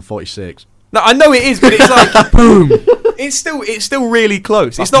 54 is more than 46. No, I know it is, but it's like boom. It's still really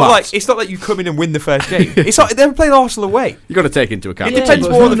close. That's It's not maths. like you come in and win the first game. It's like they're playing Arsenal away. You've got to take into account. It depends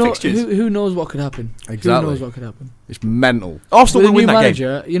but more on who the know- fixtures. Who knows what could happen? Exactly. Who knows what could happen? It's mental. Arsenal With will a new win that game.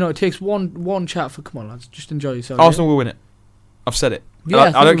 manager, it takes one chat for. Come on, lads, just enjoy yourself. Arsenal will win it. I've said it.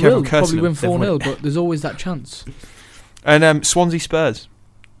 Yeah, I don't think care if we I'm will. cursing Probably win them. They'll 4-0, but there's always that chance. And Swansea Spurs.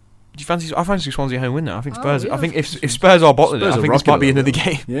 Do you fancy? I fancy Swansea home win now. I think Oh, Spurs. yeah, I think I if fancy if Spurs are bottling Spurs it, I are think this rocking might be it, another yeah.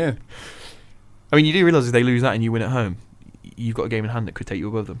 game. Yeah. I mean, you do realise if they lose that and you win at home, you've got a game in hand that could take you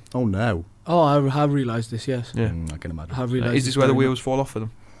above them. Oh, no. Oh, I have realised this. Yes, Yeah. I can imagine. I have realised. Is this where the wheels fall off for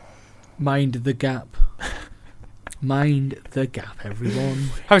them? Mind the gap. Mind the gap,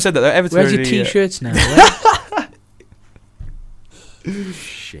 everyone. Having said that, though, Everton. Where's are your in the, t-shirts now? eh?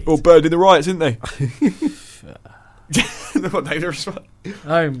 Shit. All burned in the riots, didn't they? What they respond?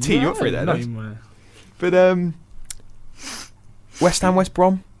 I'm Teeing you up for it there, not don't even wanna- But West Ham, West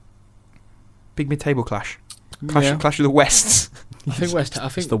Brom, big mid-table clash Yeah. of the Wests. I think West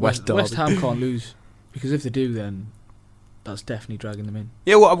the West West Derby. Ham can't lose, because if they do, then that's definitely dragging them in.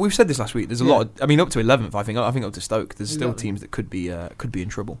 Yeah, well, we've said this last week. There's a Yeah. lot. I mean, up to 11th. I think up to Stoke. There's still Exactly. teams that could be in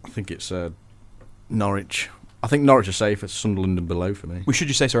trouble. I think it's Norwich. I think Norwich are safe. It's Sunderland and below for me. We should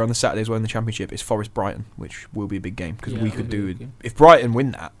just say so on the Saturday as well in the Championship. It's Forest Brighton, which will be a big game because Yeah, we that'll could be a do big game. if Brighton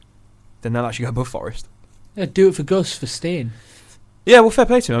win that, then they'll actually go above Forest. Yeah, do it for Gus for staying. Yeah, well, fair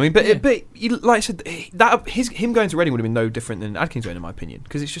play to him. I mean, Yeah. but like I said, him going to Reading would have been no different than Adkins going, in my opinion,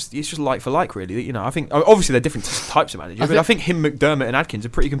 because it's just like for like, really. You know, I think obviously they're different types of managers, but I think him, McDermott, and Adkins are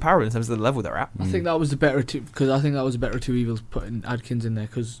pretty comparable in terms of the level they're at. I think that was the better two, because I think that was the better two evils putting Adkins in there,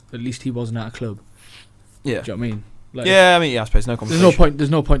 because at least he wasn't at a club. Yeah, Do you know what I mean? Like, yeah. I mean, I suppose no conversation.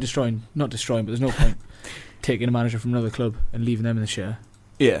 There's no point not destroying, but there's no point taking a manager from another club and leaving them in the share.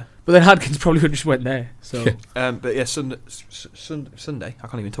 Yeah. But then Adkins probably would have just went there. So But yeah, Sunday. I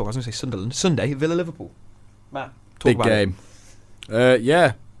can't even talk. I was going to say Sunderland. Sunday, Villa Liverpool. Matt, talk Big about game.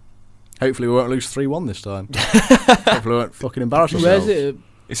 Yeah. Hopefully we won't lose 3-1 this time. Hopefully we won't fucking embarrass ourselves. where's it?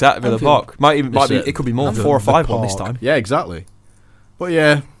 It's at Villa Anfield. Park. Might be. It's It could be more. Anfield. 4 or 5 The one this Park. time. Yeah, exactly. But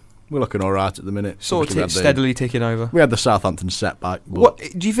yeah, we're looking all right at the minute. Sort Obviously, of steadily ticking over. We had the Southampton setback. But What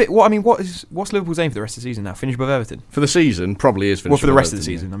do you think? What's Liverpool's aim for the rest of the season now? Finish above Everton. for the season, probably is finished. Well, for the above rest of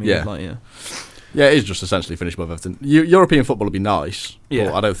the Everton, season. I mean, yeah. like, yeah. Yeah, it is just essentially finished above Everton. European football would be nice, Yeah.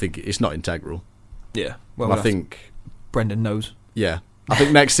 but I don't think it's not integral. Yeah. Well, And I think, Brendan knows. yeah, I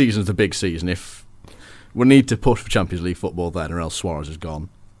think next season's the big season. If we need to push for Champions League football then, or else Suarez is gone,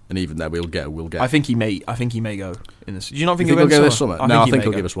 and even there we'll get. I think he may go in this. Do you not think You think he'll he'll go in this summer? No, I think may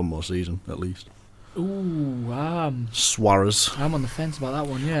he'll go. give us one more season at least. Ooh, Suarez. I'm on the fence about that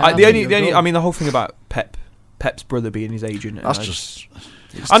one. Yeah, The only. I mean, the whole thing about Pep's brother being his agent. That's and just.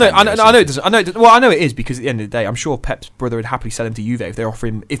 it's I know it tenuous, doesn't. Well, I know it is because at the end of the day, I'm sure Pep's brother would happily sell him to Juve if they offer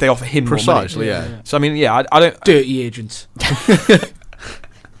him more money. Precisely, yeah. So I mean, yeah, I don't. Dirty agents.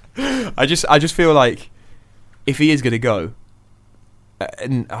 I just feel like if he is going to go,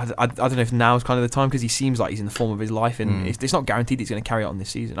 and I don't know if now's kind of the time because he seems like he's in the form of his life, and it's not guaranteed he's going to carry on this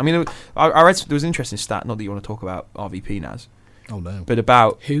season. I mean, I read there was an interesting stat. Not that you want to talk about RVP, Naz, Oh no. but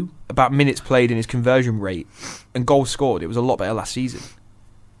about Who? minutes played and his conversion rate and goals scored. It was a lot better last season,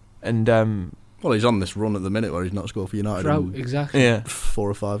 and Well, he's on this run at the minute where he's not scored for United Drought, in exactly. yeah. 4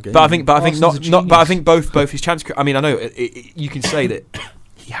 or 5 games. But I think Arsenal's a not. But I genius. think both his chance. I mean, I know you can say that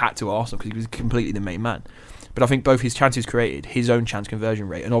he had to Arsenal because he was completely the main man. But I think both his chances created, his own chance conversion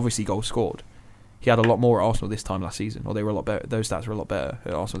rate, and obviously goals scored. He had a lot more at Arsenal this time last season, or they were a lot better. Those stats were a lot better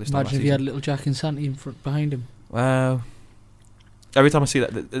at Arsenal this time last Imagine if he season. had little Jack and Santi in front behind him. Well, every time I see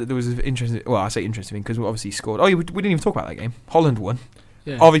that, there was an interesting. Well, I say interesting because we obviously scored. Oh, we didn't even talk about that game. Holland won.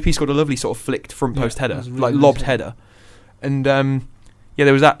 Yeah. RVP scored a lovely sort of flicked front post Yeah, header, that was a really like nice lobbed header. header, and yeah,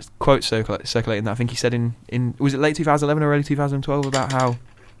 there was that quote circulating that I think he said in was it late 2011 or early 2012 about how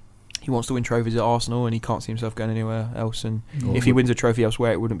he wants to win trophies at Arsenal and he can't see himself going anywhere else, and if he wins a trophy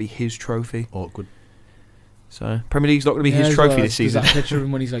elsewhere, it wouldn't be his trophy. Awkward. So Premier League's not going to be his as trophy well, this season. There's that picture of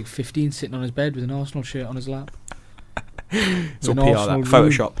him when he's like 15, sitting on his bed with an Arsenal shirt on his lap. It's all An PR, that Arsenal room.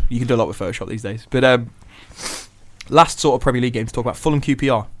 Photoshop. You can do a lot with Photoshop these days. But last sort of Premier League game to talk about Fulham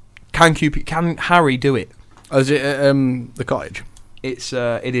QPR. Can Harry do it? Oh, is it the Cottage? It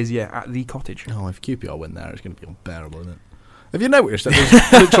is at the Cottage. Oh, if QPR win there, it's going to be unbearable, isn't it? Have you noticed that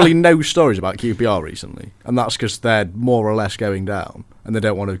there's literally no stories about QPR recently? And that's because they're more or less going down and they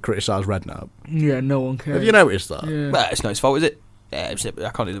don't want to criticise Redknapp. Yeah, no one cares. Have you noticed that? Yeah. Well, it's not his fault, is it? Yeah, I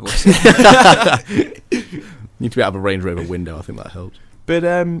can't do the voice. Need to be out of a Range Rover window, I think that helps. But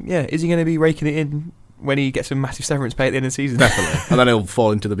yeah, is he going to be raking it in when he gets a massive severance pay at the end of the season? Definitely. And then he'll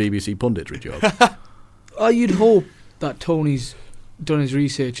fall into the BBC punditry job. Oh, you'd hope that Tony's done his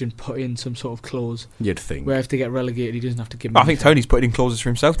research and put in some sort of clause You'd think. where if they get relegated, he doesn't have to give them I think anything. Tony's putting in clauses for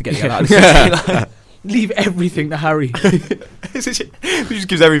himself to get it out of the Leave everything to Harry. He just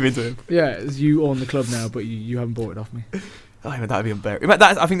gives everything to him. Yeah, you own the club now, but you haven't bought it off me. Oh, that'd be unbearable.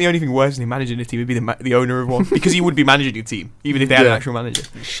 I think the only thing worse than him managing a team would be the owner of one, because he would be managing a team, even if they had an actual manager.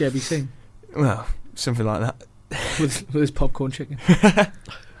 Chevy Singh Well, something like that. with his popcorn chicken.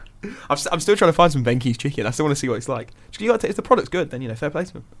 I'm still trying to find some Venky's chicken. I still want to see what it's like. If the product's good, then fair play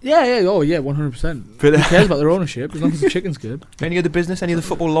to them. Yeah, 100%. But Who cares about their ownership as long as the chicken's good? any other business? Any other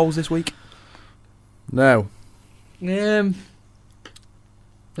football lols this week? No.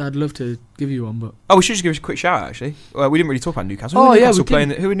 I'd love to give you one, but Oh, we should just give us a quick shout out. Actually, we didn't really talk about Newcastle. Oh, Who are yeah, Newcastle we playing?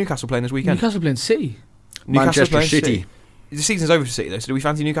 did. Who are Newcastle playing this weekend? Newcastle playing City. Manchester playing City. the season's over for City though. So do we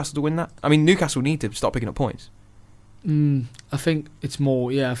fancy Newcastle to win that? I mean, Newcastle need to start picking up points. I think it's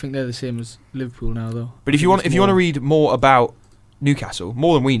more. Yeah, I think they're the same as Liverpool now, though. But if you want to read more about Newcastle,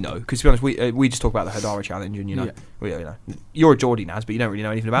 more than we know, because to be honest, we just talk about the Hadara challenge, and you're a Geordie Naz, but you don't really know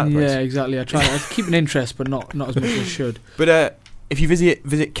anything about the place. Yeah, exactly. I try to keep an interest, but not as much as I should. But if you visit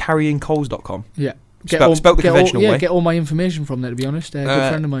carryingcoals.com, spelt the conventional way. Get all my information from there. To be honest, good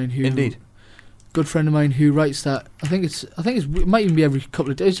friend of mine who good friend of mine who writes that. I think it might even be every couple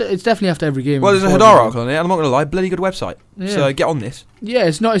of days. It's definitely after every game. Well, there's a Hadara article on it. I'm not going to lie, bloody good website. Yeah. So get on this. Yeah,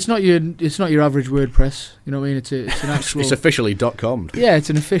 it's not your average WordPress. You know what I mean? It's an actual. It's officially.com. Yeah, it's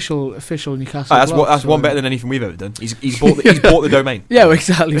an official Newcastle. That's one better than anything we've ever done. He's bought the domain. Yeah, well,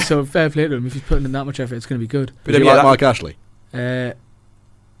 exactly. So fair play to him. If he's putting in that much effort, it's going to be good. But do you like Mark Ashley? I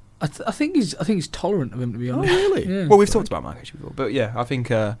think he's tolerant of him, to be honest. Oh, really? Yeah. Well, we've talked about Mark Ashley before, but yeah, I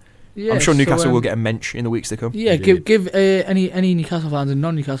think. I'm sure Newcastle will get a mensch in the weeks to come. Yeah, give any Newcastle fans and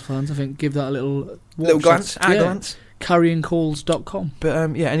non-Newcastle fans, I think, give that a little glance. Carryingcoals.com. But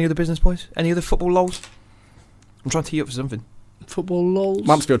any other business, boys? Any other football lols? I'm trying to tee you up for something. Football lols.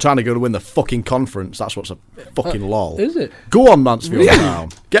 Mansfield Town are going to win the fucking conference. That's what's a fucking lol. Is it? Go on, Mansfield Town.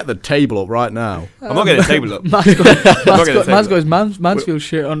 Get the table up right now. I'm not getting the table up. Man's got his Mansfield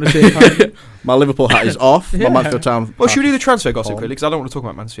shirt on today. My Liverpool hat is off. My Mansfield Town. Well, should we do the transfer gossip quickly? Because I don't want to talk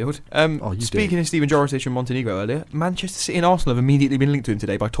about Mansfield. Speaking do. of Steven Jorotic and Montenegro earlier, Manchester City and Arsenal have immediately been linked to him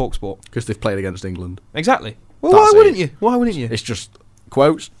today by TalkSport. Because they've played against England. Exactly. Well, why wouldn't you? It's just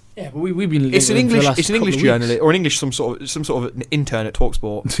quotes. Yeah, but we've been. It's an English journalist or an English some sort of an intern at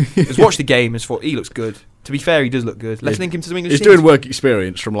TalkSport. Has watched the game and thought he looks good. To be fair, he does look good. Let's link him to some English. He's doing work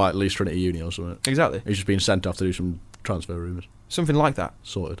experience from like Leeds Trinity Uni or something. Exactly. He's just been sent off to do some transfer rumours. Something like that.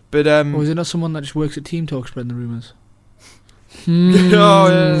 Sorted. But or is it not someone that just works at Team Talk spreading the rumours? Oh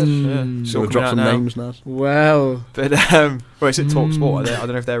yeah. So we'll drop some names now. Well, but it's at TalkSport. I don't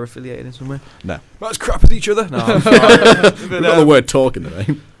know if they're affiliated in somewhere. No. Let's crap at each other. No. We've got the word talk in the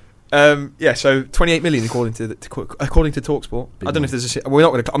name. So 28 million according to TalkSport. I don't know if there's I'm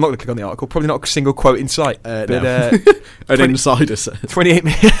not going to click on the article. Probably not a single quote in sight. But an insider said 28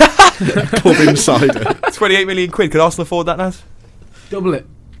 million. Club insider. 28 million quid. Could Arsenal afford that, Naz? Double it.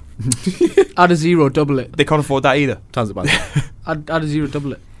 Add a zero, double it. They can't afford that either. Sounds about add a zero,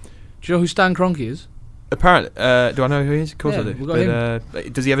 double it. Do you know who Stan Kroenke is? Apparently, do I know who he is? Of course I do.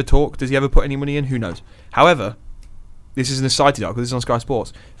 But, does he ever talk? Does he ever put any money in? Who knows? However, this is an aside article. This is on Sky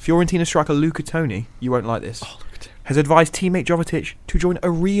Sports. Fiorentina striker Luca Toni, you won't like this, has advised teammate Jovetic to join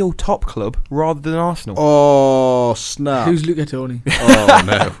a real top club rather than Arsenal. Oh, snap. Who's Luca Toni? Oh,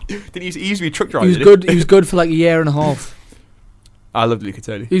 no. He used to be a truck driver. He was good for like a year and a half. I love Luca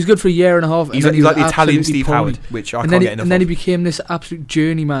Toni. He was good for a year and a half. He's like the Italian Steve Howard, which I can't get enough of. And then he became this absolute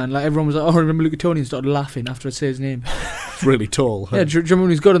journeyman. Like everyone was like, "Oh, I remember Luca Toni," and started laughing after I say his name. Really tall. Yeah, do you remember when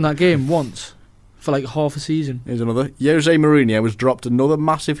he was good in that game once for like half a season? Here's another. Jose Mourinho has dropped another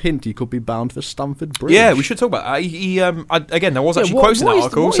massive hint he could be bound for Stamford Bridge. Yeah, we should talk about that. Again, there was actually quotes in that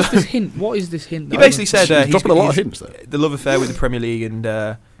article. What is this hint? What is this hint? He basically said he's dropping a lot of hints there. The love affair with the Premier League,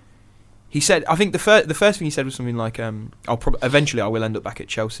 and he said, I think the first thing he said was something like, eventually I will end up back at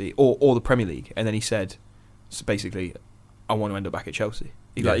Chelsea or the Premier League, and then he said, so basically, I want to end up back at Chelsea.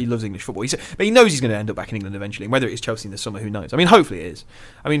 He loves English football. But he knows he's going to end up back in England eventually. And whether it is Chelsea in the summer, who knows? I mean, hopefully it is.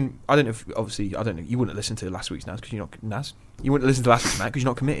 I mean, I don't know. You wouldn't listen to last week's Naz because you're not You wouldn't listen to last week's Matt because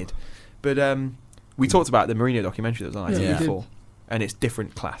you're not committed. But we talked about the Mourinho documentary that was on ITV4, and it's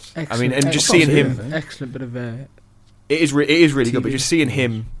different class. Excellent. I mean, and just seeing him, excellent bit of. It is really TV. good. But just seeing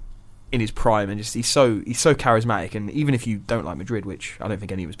him in his prime, and just he's so charismatic, and even if you don't like Madrid, which I don't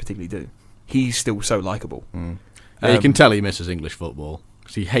think any of us particularly do, he's still so likable. Yeah, you can tell he misses English football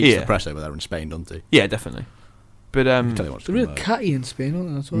because he hates the press over there in Spain, doesn't he? Yeah, definitely. But they're real catty in Spain, aren't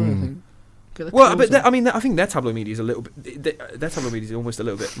they? That's what I think. Well, but I think their tabloid media is a little bit. Their tabloid media is almost a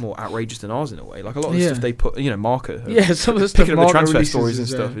little bit more outrageous than ours in a way. Like a lot of the stuff they put, Marker. Yeah, some of the stuff. Picking up the transfer stories and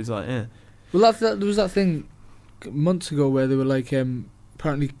stuff is like, yeah. Well, there was that thing months ago where they were like,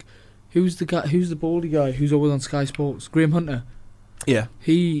 apparently, who's the baldy guy who's always on Sky Sports? Graham Hunter. Yeah,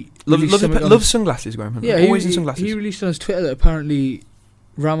 he loves sunglasses. Graham Hunter. Yeah, always in sunglasses. He released on his Twitter that apparently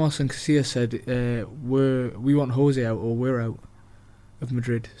Ramos and Casillas said, we want Jose out or we're out of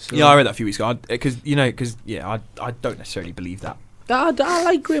Madrid. So yeah, I read that a few weeks ago. I don't necessarily believe that. I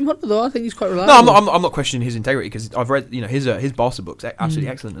like Graham Hunter though. I think he's quite reliable. No, I'm not questioning his integrity because I've read his Barca book's absolutely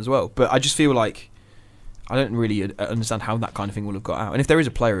excellent as well. But I just feel like I don't really understand how that kind of thing will have got out. And if there is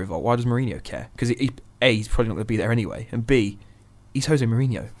a player involved, why does Mourinho care? Because he's probably not going to be there anyway, and B, he's Jose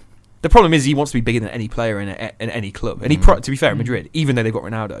Mourinho. The problem is he wants to be bigger than any player in any club. And to be fair, Madrid, even though they've got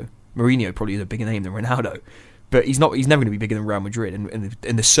Ronaldo, Mourinho probably is a bigger name than Ronaldo. but he's not. He's never going to be bigger than Real Madrid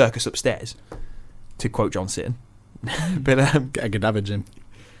in the circus upstairs, to quote John Sitton. But Get Edgar Davids in.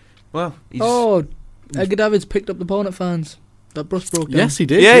 well, he's, Edgar Davids picked up the Barnet fans. That bus broke down. Yes, he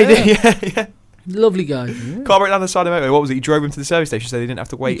did. yeah, he did. Yeah. Lovely guy. Car broke down the side of the motorway. What was it? He drove him to the service station so they didn't have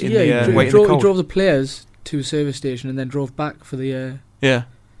to wait in the he wait in the he cold. drove the players to a service station and then drove back for the Yeah,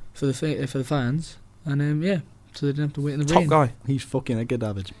 for the fans, and so they didn't have to wait in the top rain. guy. He's fucking Edgar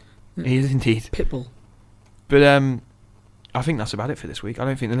Davids. He is indeed. Pitbull. But I think that's about it for this week. I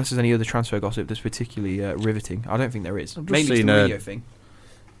don't think, unless there's any other transfer gossip that's particularly riveting, I don't think there is. I've just Mainly seen, it's the radio thing.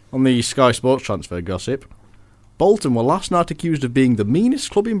 On the Sky Sports transfer gossip, Bolton were last night accused of being the meanest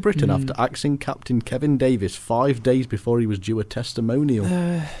club in Britain after axing captain Kevin Davis 5 days before he was due a testimonial.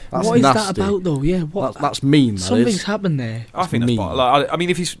 That's What is nasty. that about, though? Yeah, what? That's mean, that Something's is. happened there. I think that's mean. part. I mean,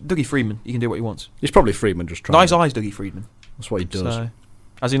 if he's Dougie Freedman, he can do what he wants. It's probably Freeman just trying. Nice eyes, Dougie Freedman. That's what he does. So,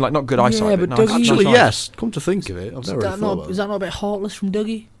 as in, like, not good Yeah, eyesight, but but nice, Dougie- Actually, nice eyes. yes. Come to think of it, I've never really thought about Is it. that not a bit heartless from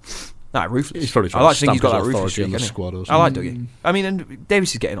Dougie? Nah, ruthless. He's probably I trying like to to think he's stamp got his that ruthless authority streak. on the innit? squad or I something. like Dougie. I mean, and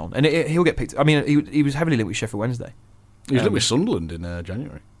Davis is getting on, and he'll get picked. I mean, he was heavily linked with Sheffield Wednesday. He was linked with Sunderland in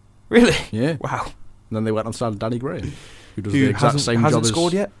January. Really? Yeah. Wow. And then they went on to sign Danny Graham, who does Who the exact same job hasn't as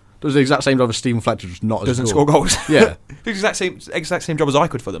scored yet? Does the exact same job as Stephen Fletcher, just not Doesn't as score good. goals. Yeah. The exact same job as I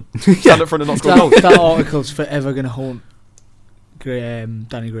could for them. Stand up front and not score goals. That article's forever going to haunt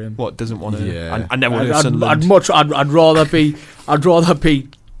Danny Graham. What doesn't want to? Yeah. I never want to Sunderland. I'd rather be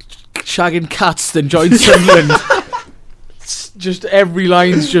shagging cats than join Sunderland. Just every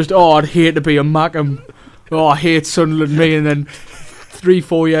line's just, I'd hate to be a Mackham. I hate Sunderland, me. And then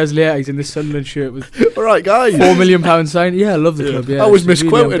 3-4 years later, he's in the Sunderland shirt with All right, guys. £4 million sign. Yeah, I love the club. Yeah, I was it's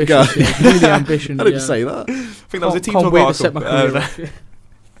really misquoted, ambitious, guy. yeah, really ambition. I didn't yeah. say that. I think that was a Team Can't Talk wait to article. set my career up.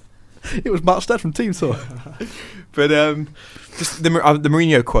 It was Matt Stead from Team Talk. But just the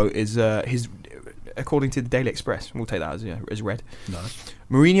Mourinho quote is his, according to the Daily Express. We'll take that as read. Nice.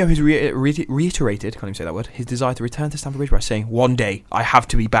 Mourinho has reiterated, can't even say that word, his desire to return to Stamford Bridge by saying, "One day I have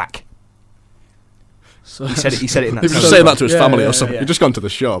to be back." So He said it in that. He was tone. just saying that to his Yeah, family yeah, or something. yeah. He'd just gone to the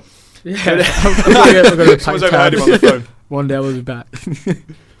shop. Yeah, I'm gonna Someone's overheard him on the phone. One day I will be back.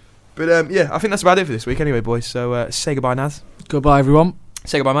 But yeah, I think that's about it for this week anyway, boys. So say goodbye, Naz. Goodbye, everyone.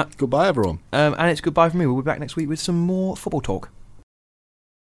 Say goodbye, Matt. Goodbye, everyone. And it's goodbye from me. We'll be back next week with some more football talk.